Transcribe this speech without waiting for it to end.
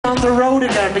the road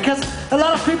again, because a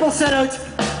lot of people set out,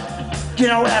 you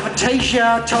know,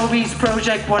 AVANTASIA, Tobi's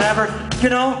project, whatever, you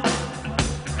know.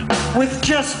 With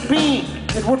just me,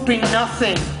 it would be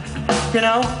nothing, you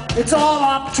know. It's all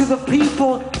up to the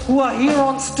people who are here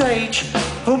on stage,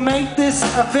 who make this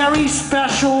a very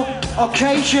special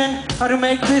occasion, and to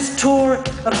make this tour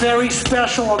a very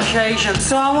special occasion.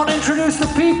 So I want to introduce the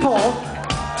people.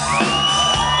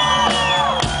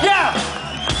 Yeah,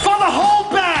 for the whole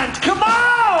band, come on!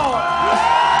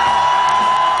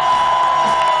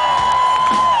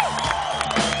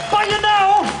 But you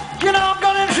know, I'm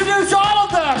gonna introduce all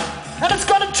of them, and it's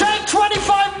gonna take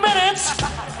 25 minutes,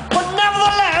 but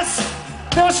nevertheless,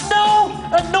 there's no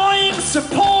annoying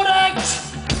support act.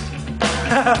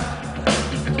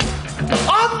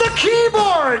 On the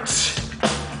keyboards,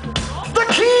 the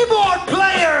keyboard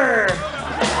player.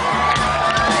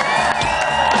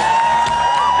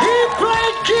 He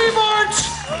played keyboards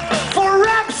for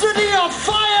Rhapsody of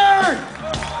Fire,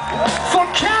 for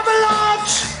Camelot,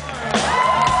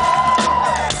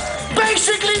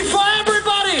 basically for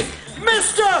everybody,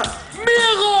 Mr.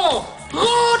 Miro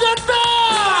Rodenberg.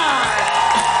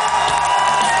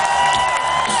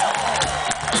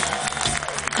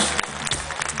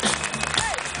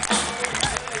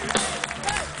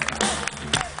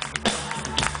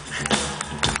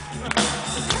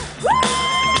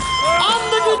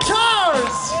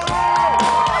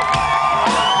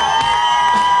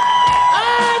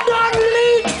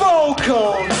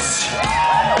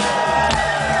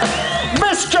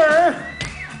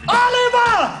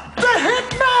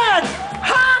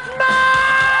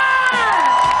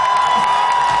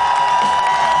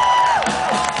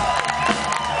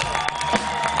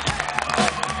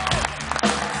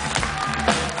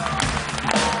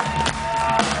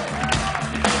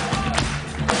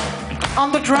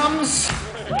 On the drums,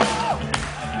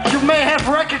 you may have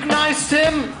recognized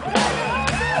him.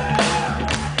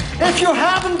 If you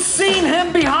haven't seen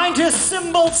him behind his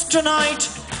cymbals tonight,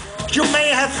 you may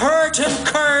have heard him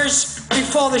curse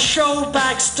before the show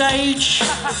backstage.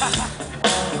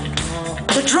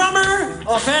 The drummer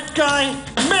of that guy,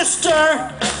 Mr.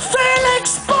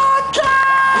 Felix Bonka!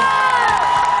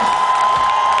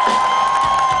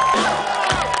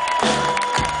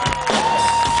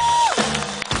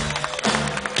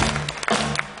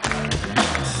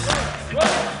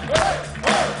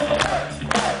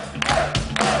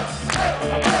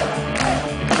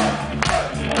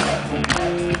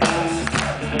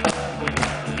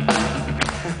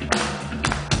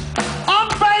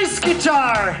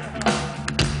 Guitar,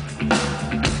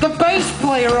 the bass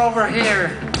player over here.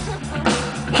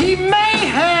 He may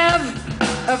have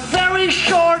a very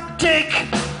short dick,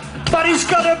 but he's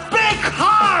got a big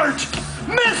heart.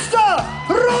 Mr.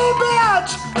 Robert,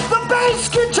 the bass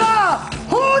guitar,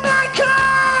 Hunaka!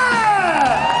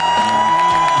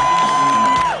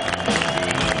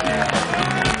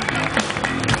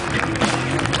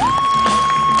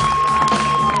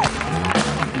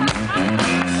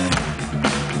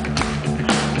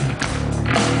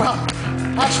 Well,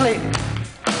 actually,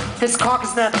 his cock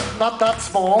is not that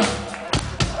small.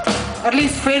 At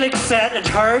least Felix said it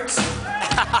hurts.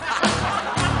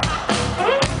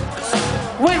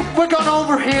 We're going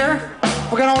over here.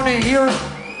 We're going to only hear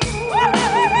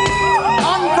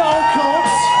on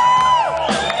vocals.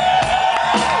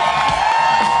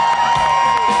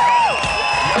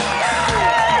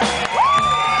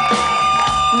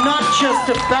 Not just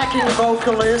a backing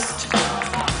vocalist.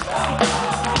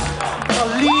 A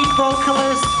lead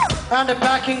vocalist and a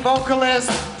backing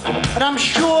vocalist, and I'm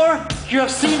sure you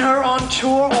have seen her on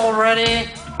tour already,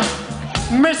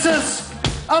 Mrs.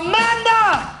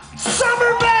 Amanda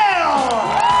Somerville!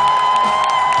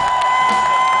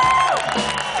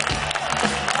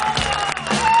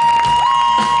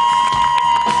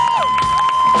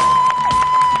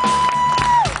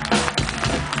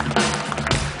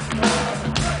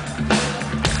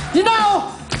 You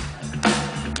know,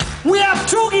 we have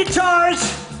two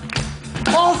guitars,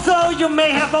 although you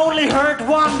may have only heard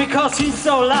one because he's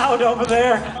so loud over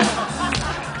there.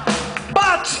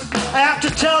 But I have to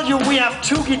tell you, we have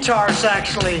two guitars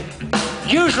actually.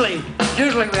 Usually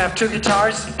we have two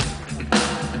guitars.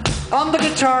 On the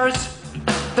guitars,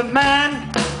 the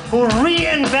man who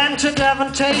reinvented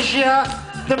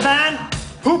AVANTASIA, the man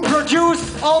who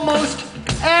produced almost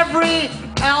every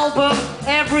album,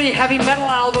 every heavy metal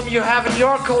album you have in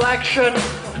your collection.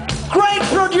 Great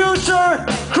producer,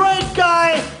 great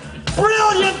guy,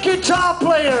 brilliant guitar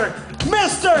player,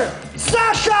 Mr.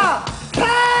 Sasha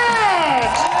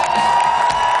Pett!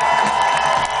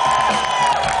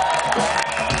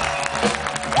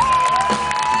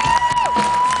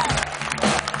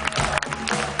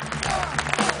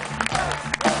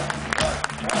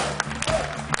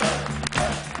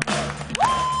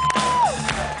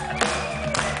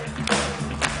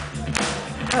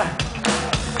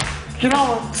 you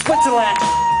know, Switzerland.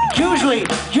 Usually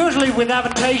with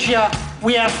Avantasia,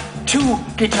 we have 2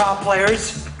 guitar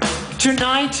players.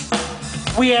 Tonight,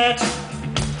 we had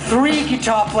 3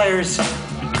 guitar players.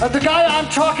 The guy I'm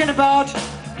talking about,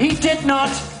 he did not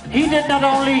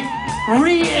only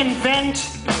reinvent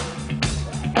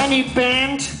any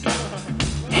band,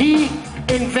 he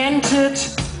invented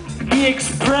the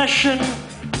expression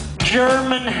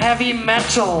German heavy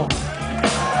metal.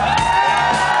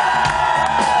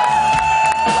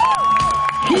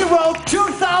 He wrote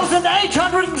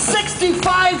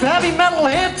 2,865 heavy metal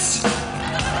hits.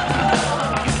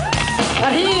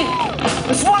 And he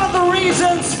is one of the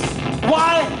reasons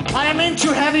why I am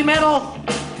into heavy metal.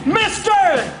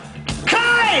 Mr.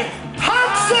 Kai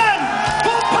Hansen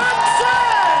from Panzer!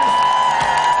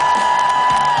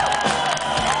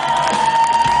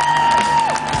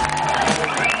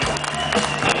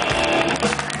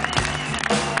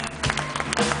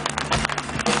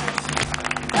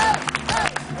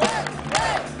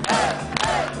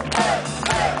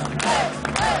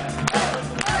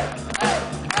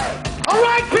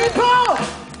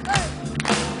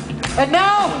 And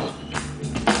now,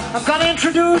 I'm gonna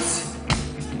introduce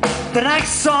the next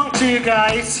song to you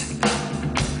guys.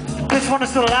 This one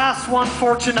is the last one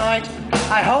for tonight.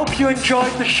 I hope you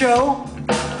enjoyed the show.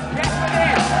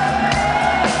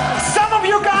 Some of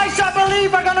you guys, I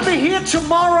believe, are gonna be here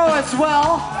tomorrow as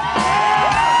well.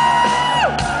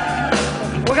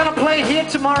 We're gonna play here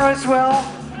tomorrow as well.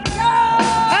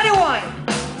 Anyway,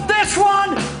 this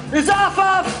one is off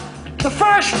of the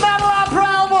first Metal Opera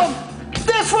album.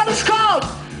 This one is called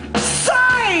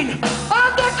Sign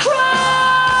of the Cross!